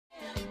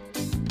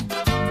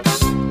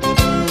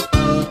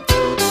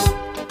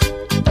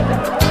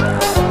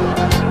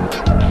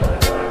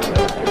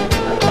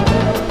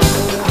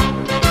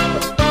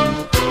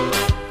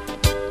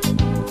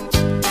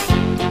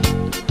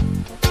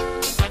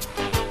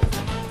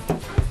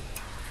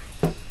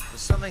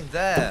something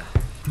there.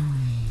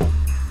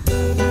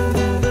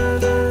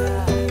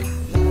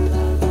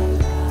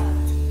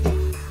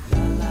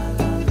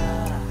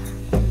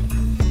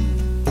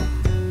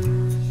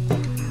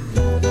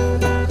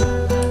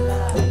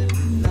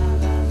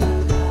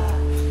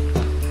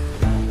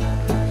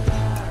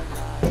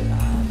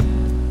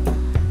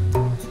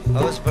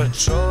 I was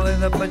patrolling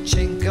the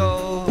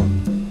pachinko,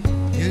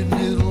 new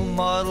noodle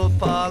model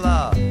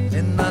parlor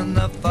in the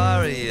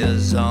Nefaria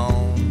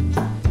zone.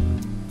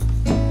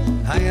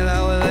 Hanging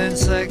out with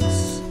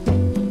insects,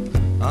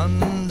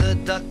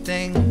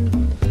 underducting,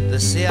 the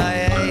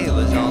CIA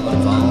was on the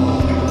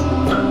phone.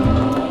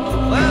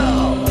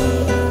 Well,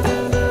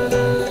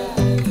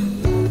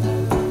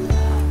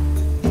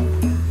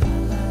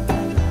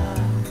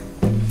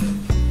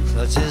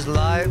 such is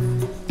life.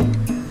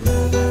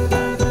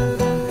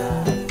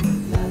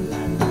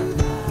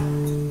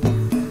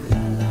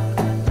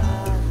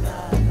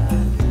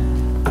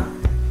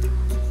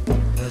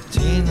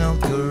 Latino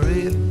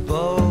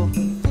Caribo,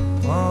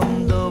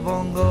 Mondo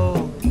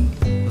Bongo,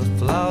 the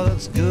flower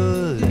looks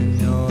good in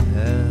your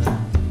hair.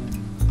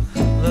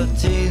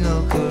 Latino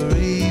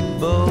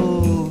Caribo,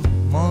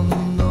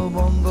 Mondo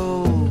Bongo,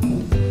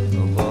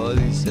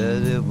 nobody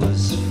said it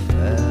was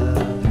fair.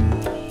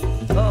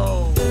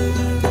 Oh.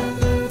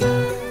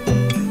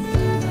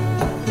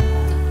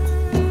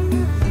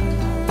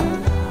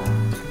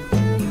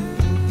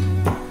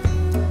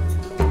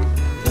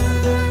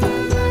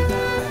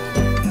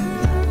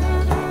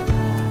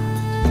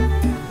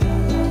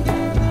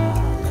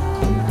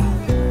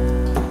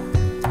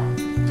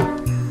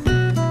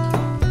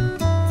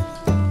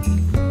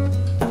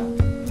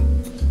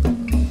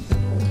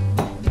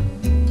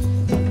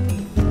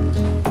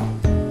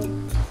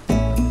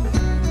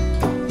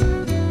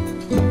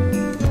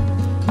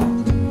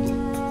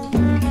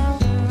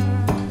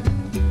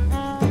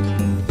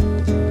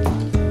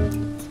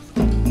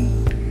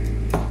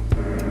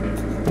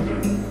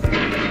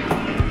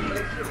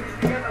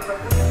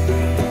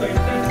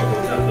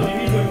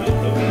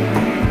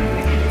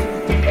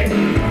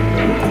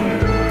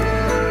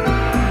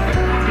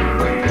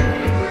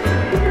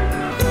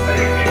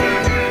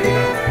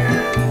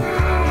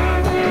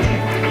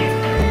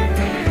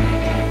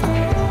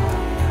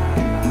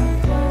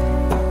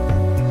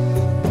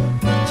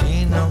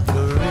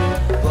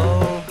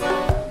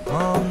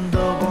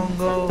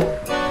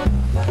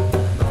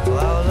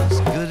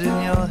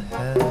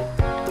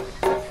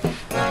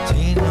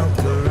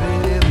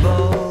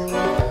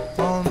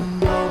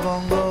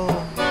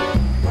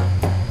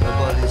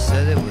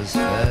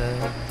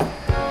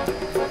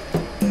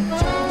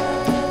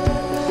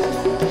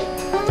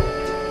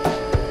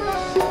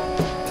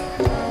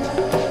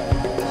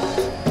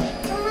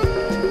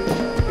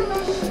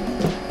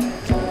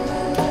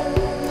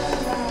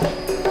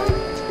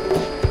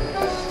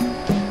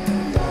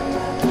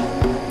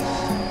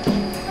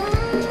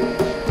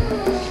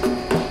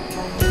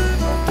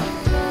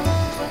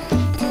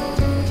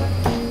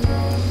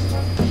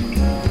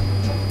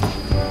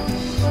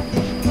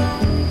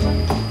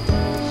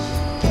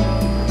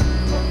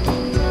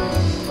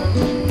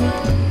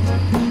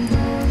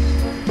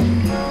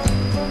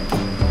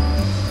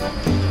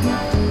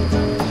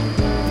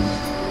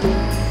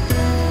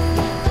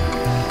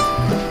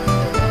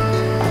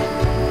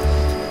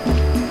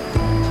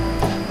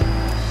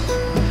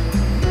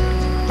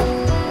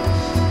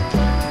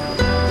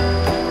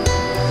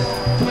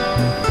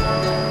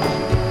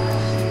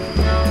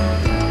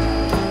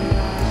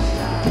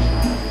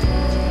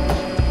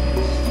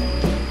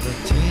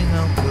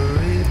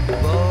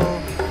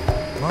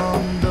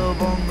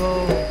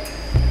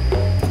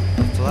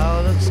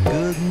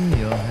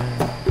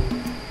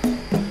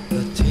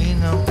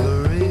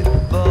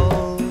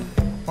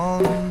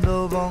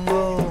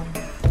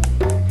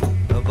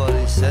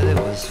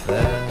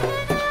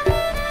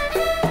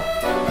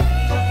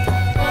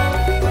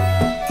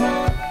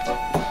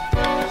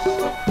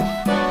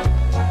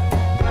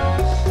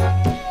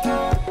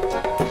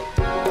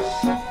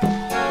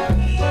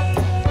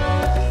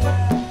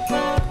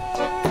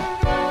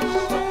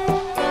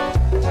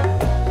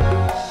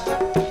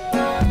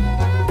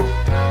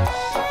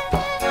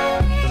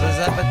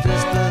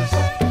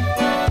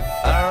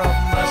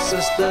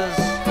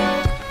 Sisters